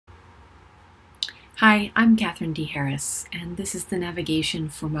Hi, I'm Katherine D. Harris, and this is the navigation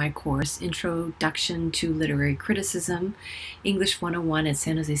for my course, Introduction to Literary Criticism, English 101 at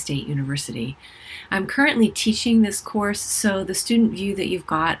San Jose State University. I'm currently teaching this course, so the student view that you've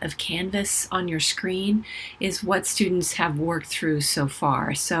got of Canvas on your screen is what students have worked through so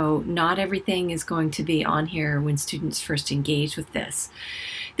far. So not everything is going to be on here when students first engage with this.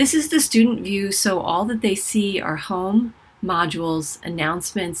 This is the student view, so all that they see are home, modules,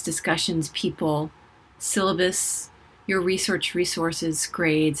 announcements, discussions, people, syllabus, your research resources,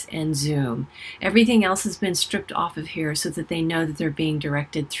 grades, and Zoom. Everything else has been stripped off of here so that they know that they're being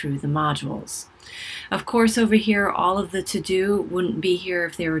directed through the modules. Of course, over here, all of the to-do wouldn't be here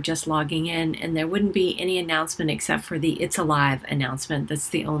if they were just logging in, and there wouldn't be any announcement except for the It's Alive announcement. That's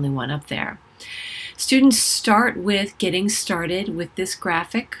the only one up there. Students start with getting started with this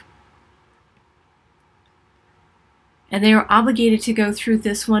graphic. And they are obligated to go through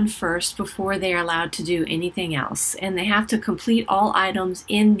this one first before they are allowed to do anything else. And they have to complete all items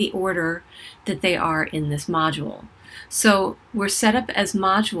in the order that they are in this module. So we're set up as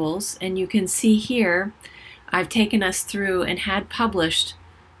modules, and you can see here I've taken us through and had published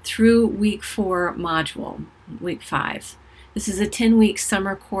through week 4 module, week 5. This is a 10-week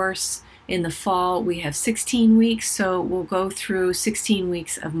summer course. In the fall, we have 16 weeks, so we'll go through 16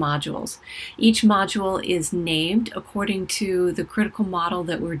 weeks of modules. Each module is named according to the critical model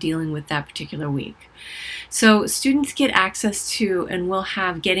that we're dealing with that particular week. So students get access to and will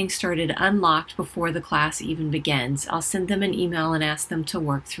have Getting Started unlocked before the class even begins. I'll send them an email and ask them to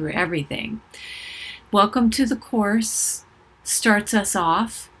work through everything. Welcome to the course starts us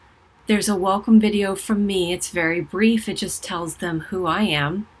off. There's a welcome video from me. It's very brief. It just tells them who I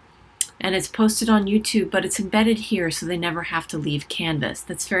am. And it's posted on YouTube, but it's embedded here so they never have to leave Canvas.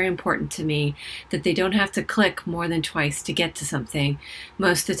 That's very important to me, that they don't have to click more than twice to get to something.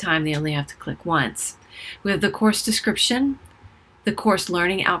 Most of the time they only have to click once. We have the course description, the course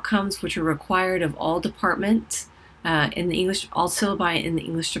learning outcomes, which are required of all departments in the English, all syllabi in the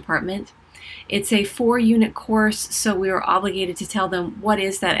English department. It's a 4-unit course, so we are obligated to tell them what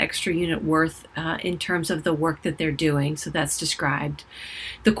is that extra unit worth in terms of the work that they're doing, so that's described.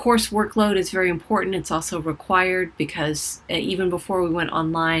 The course workload is very important. It's also required because even before we went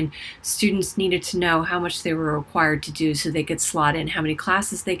online, students needed to know how much they were required to do so they could slot in how many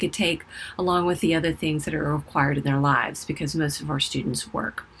classes they could take along with the other things that are required in their lives, because most of our students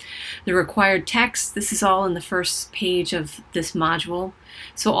work. The required text, this is all in the first page of this module.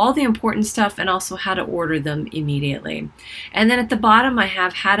 So all the important stuff and also how to order them immediately. And then at the bottom I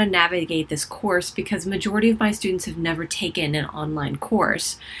have how to navigate this course, because majority of my students have never taken an online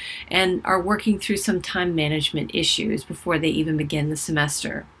course and are working through some time management issues before they even begin the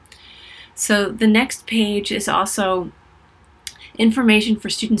semester. So the next page is also information for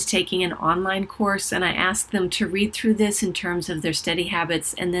students taking an online course, and I ask them to read through this in terms of their study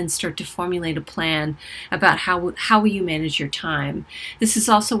habits and then start to formulate a plan about how will you manage your time. This is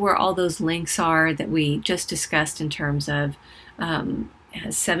also where all those links are that we just discussed in terms of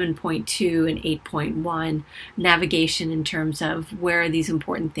 7.2 and 8.1 navigation in terms of where are these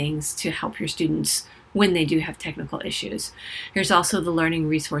important things to help your students when they do have technical issues. There's also the learning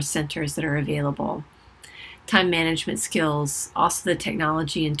resource centers that are available. Time management skills, also the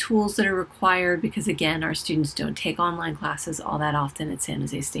technology and tools that are required, because again, our students don't take online classes all that often at San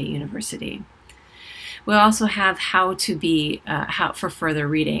Jose State University. We also have how to be for further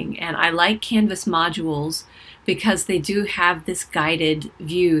reading, and I like Canvas modules because they do have this guided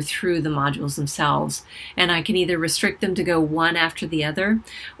view through the modules themselves, and I can either restrict them to go one after the other,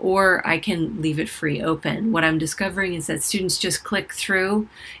 or I can leave it free open. What I'm discovering is that students just click through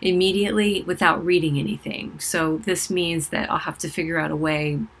immediately without reading anything. So this means that I'll have to figure out a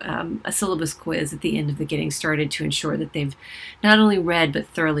way, a syllabus quiz at the end of the Getting Started to ensure that they've not only read but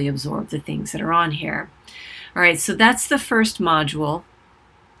thoroughly absorbed the things that are on here. All right, so that's the first module.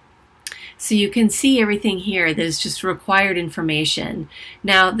 So you can see everything here that is just required information.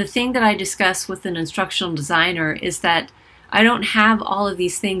 Now, the thing that I discuss with an instructional designer is that I don't have all of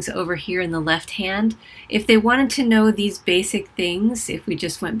these things over here in the left hand. If they wanted to know these basic things, if we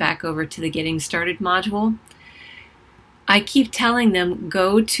just went back over to the Getting Started module, I keep telling them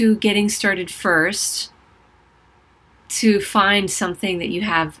go to Getting Started first to find something that you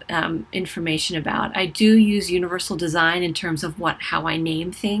have information about. I do use universal design in terms of how I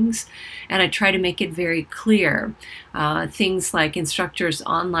name things, and I try to make it very clear. Things like Instructor's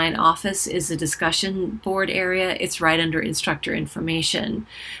Online Office is a discussion board area. It's right under Instructor Information.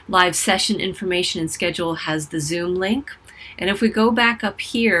 Live Session Information and Schedule has the Zoom link. And if we go back up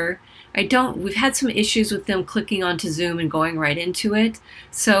here, We've had some issues with them clicking onto Zoom and going right into it.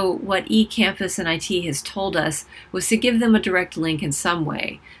 So what eCampus and IT has told us was to give them a direct link in some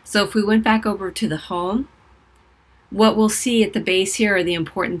way. So if we went back over to the home, what we'll see at the base here are the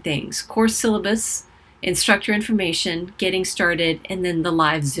important things: course syllabus, instructor information, getting started, and then the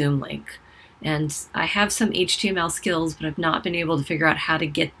live Zoom link. And I have some HTML skills, but I've not been able to figure out how to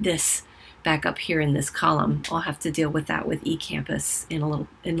get this back up here in this column. I'll have to deal with that with eCampus in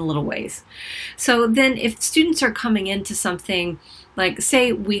a little ways. So then if students are coming into something like,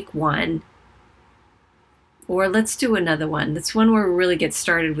 say, week 1, or let's do another one. That's one where we really get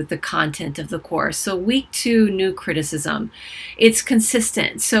started with the content of the course. So week 2, new criticism. It's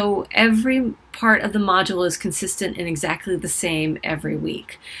consistent. So every part of the module is consistent and exactly the same every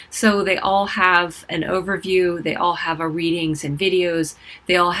week. So they all have an overview, they all have our readings and videos,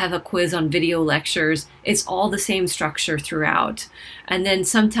 they all have a quiz on video lectures. It's all the same structure throughout. And then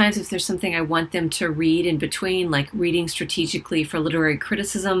sometimes if there's something I want them to read in between, like reading strategically for literary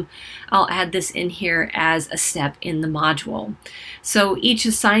criticism, I'll add this in here as a step in the module. So each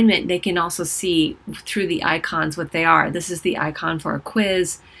assignment, they can also see through the icons what they are. This is the icon for a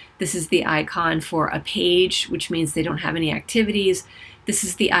quiz. This is the icon for a page, which means they don't have any activities. This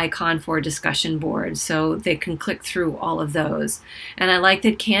is the icon for a discussion board, so they can click through all of those. And I like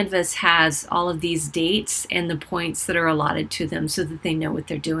that Canvas has all of these dates and the points that are allotted to them so that they know what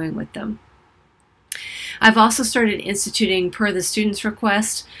they're doing with them. I've also started instituting, per the student's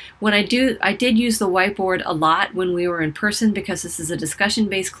request, I did use the whiteboard a lot when we were in person, because this is a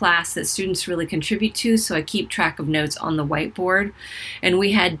discussion-based class that students really contribute to, so I keep track of notes on the whiteboard. And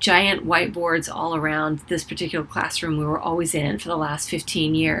we had giant whiteboards all around this particular classroom we were always in for the last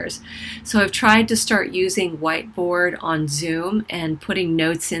 15 years. So I've tried to start using whiteboard on Zoom and putting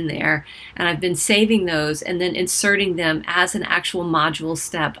notes in there, and I've been saving those and then inserting them as an actual module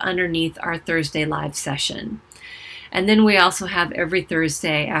step underneath our Thursday live session. And then we also have every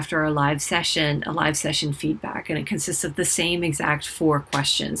Thursday after our live session, a live session feedback, and it consists of the same exact 4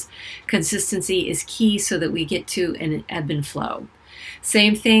 questions. Consistency is key so that we get to an ebb and flow.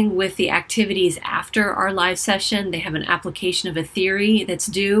 Same thing with the activities after our live session. They have an application of a theory that's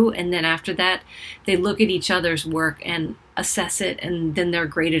due, and then after that, they look at each other's work and assess it, and then they're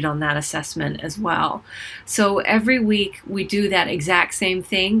graded on that assessment as well. So every week we do that exact same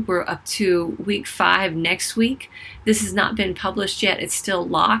thing. We're up to week 5 next week. This has not been published yet. It's still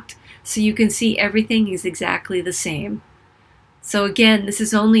locked. So you can see everything is exactly the same. So again, this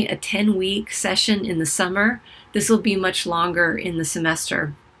is only a 10-week session in the summer. This will be much longer in the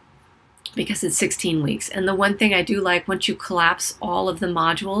semester because it's 16 weeks. And the one thing I do like, once you collapse all of the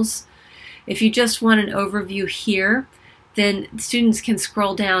modules, if you just want an overview here, then students can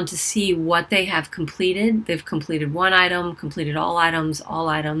scroll down to see what they have completed. They've completed one item, completed all items.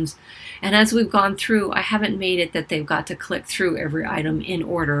 And as we've gone through, I haven't made it that they've got to click through every item in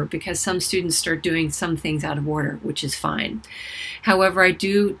order, because some students start doing some things out of order, which is fine. However, I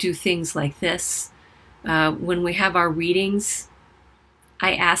do things like this. When we have our readings,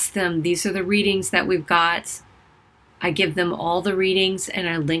 I ask them, these are the readings that we've got. I give them all the readings and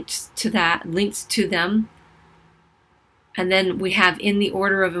I linked to them. And then we have, in the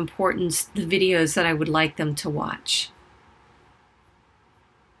order of importance, the videos that I would like them to watch.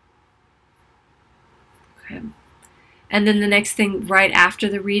 Okay. And then the next thing, right after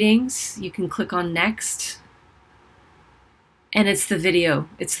the readings, you can click on Next. And it's the video,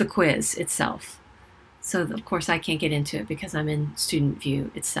 it's the quiz itself. So of course I can't get into it because I'm in student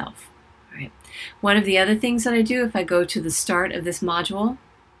view itself. All right. One of the other things that I do, if I go to the start of this module,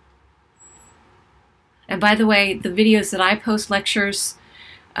 and by the way, the videos that I post, lectures,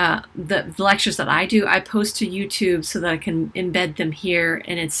 the lectures that I do, I post to YouTube so that I can embed them here,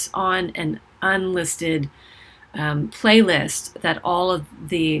 and it's on an unlisted playlist that all of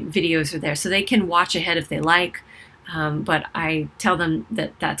the videos are there. So they can watch ahead if they like, but I tell them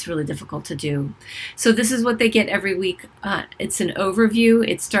that that's really difficult to do. So this is what they get every week. It's an overview.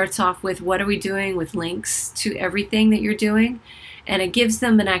 It starts off with what are we doing, with links to everything that you're doing, and it gives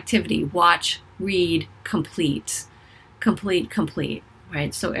them an activity: watch, read, complete,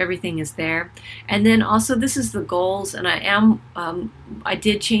 right? So everything is there. And then also this is the goals, and I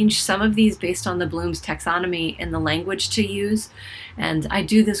did change some of these based on the Bloom's taxonomy and the language to use. And I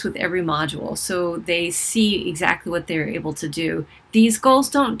do this with every module, so they see exactly what they're able to do. These goals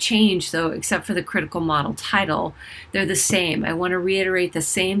don't change, though, except for the critical model title. They're the same. I want to reiterate the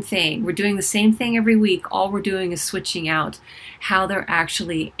same thing. We're doing the same thing every week. All we're doing is switching out how they're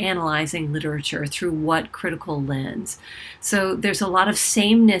actually analyzing literature through what critical lens. So there's a lot of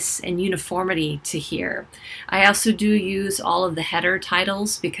sameness and uniformity to here. I also do use all of the header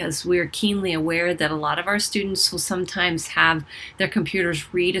titles because we're keenly aware that a lot of our students will sometimes have their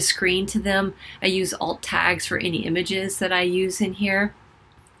computers read a screen to them. I use alt tags for any images that I use in here.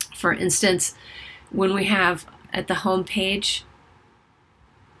 For instance, when we have at the home page,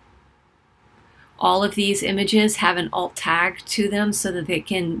 all of these images have an alt tag to them so that they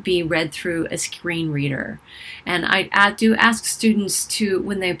can be read through a screen reader. And I do ask students to,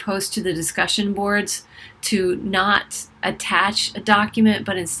 when they post to the discussion boards, to not attach a document,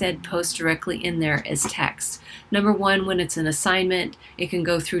 but instead post directly in there as text. Number one, when it's an assignment, it can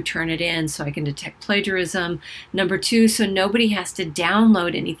go through Turnitin so I can detect plagiarism. Number two, so nobody has to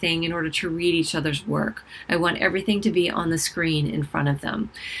download anything in order to read each other's work. I want everything to be on the screen in front of them.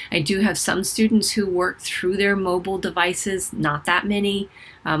 I do have some students who work through their mobile devices, not that many.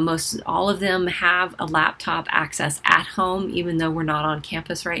 All of them have a laptop access at home, even though we're not on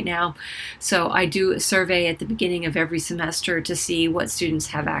campus right now. So I do a survey at the beginning of every semester to see what students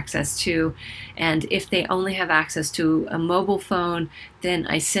have access to. And if they only have access to a mobile phone, then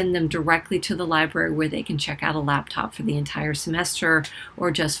I send them directly to the library where they can check out a laptop for the entire semester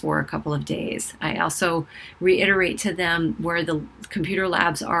or just for a couple of days. I also reiterate to them where the computer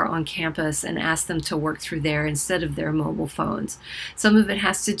labs are on campus and ask them to work through there instead of their mobile phones. Some of it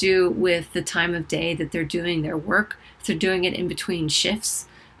has to do with the time of day that they're doing their work. If they're doing it in between shifts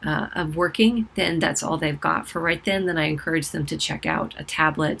of working, then that's all they've got for right then I encourage them to check out a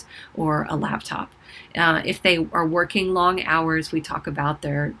tablet or a laptop. If they are working long hours, we talk about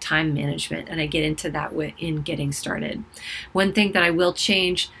their time management, and I get into that in getting started. One thing that I will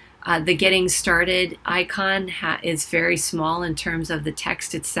change, the getting started icon is very small in terms of the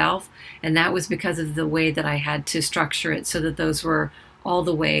text itself, and that was because of the way that I had to structure it so that those were all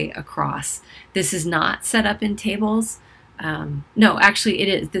the way across. This is not set up in tables. No, actually it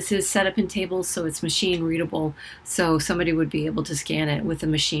is. This is set up in tables, so it's machine readable. So somebody would be able to scan it with a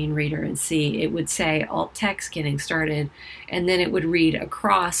machine reader and see. It would say alt text getting started, and then it would read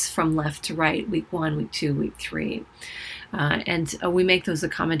across from left to right, week 1, week 2, week 3. We make those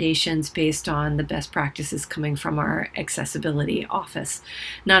accommodations based on the best practices coming from our accessibility office.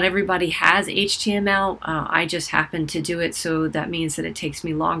 Not everybody has HTML. I just happen to do it, so that means that it takes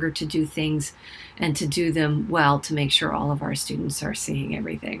me longer to do things and to do them well to make sure all of our students are seeing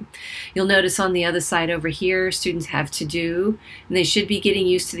everything. You'll notice on the other side over here, students have to do, and they should be getting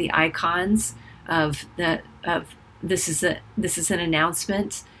used to the icons of this is an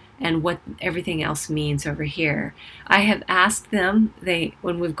announcement and what everything else means over here. I have asked them,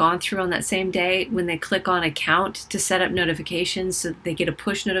 when we've gone through on that same day, when they click on account, to set up notifications so that they get a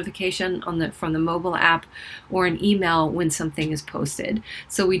push notification from the mobile app or an email when something is posted.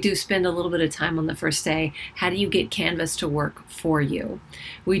 So we do spend a little bit of time on the first day. How do you get Canvas to work for you?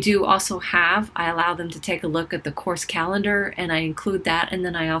 We do also I allow them to take a look at the course calendar, and I include that, and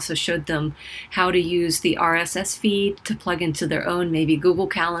then I also showed them how to use the RSS feed to plug into their own, maybe Google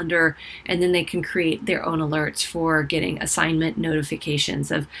Calendar, and then they can create their own alerts for getting assignment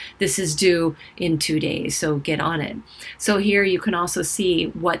notifications of this is due in 2 days, so get on it. So here you can also see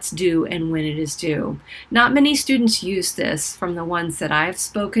what's due and when it is due. Not many students use this from the ones that I've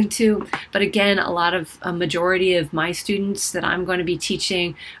spoken to, but again, a majority of my students that I'm going to be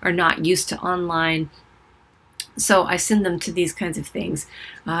teaching are not used to online. So I send them to these kinds of things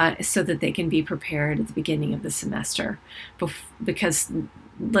so that they can be prepared at the beginning of the semester. Because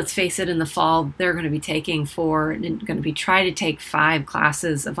let's face it, in the fall, they're going to be trying to take 5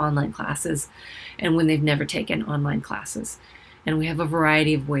 classes of online classes, and when they've never taken online classes. And we have a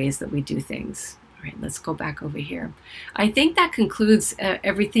variety of ways that we do things. All right, let's go back over here. I think that concludes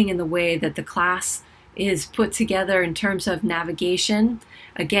everything in the way that the class is put together in terms of navigation.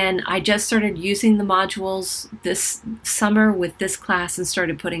 Again, I just started using the modules this summer with this class and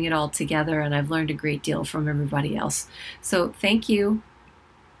started putting it all together, and I've learned a great deal from everybody else. So thank you.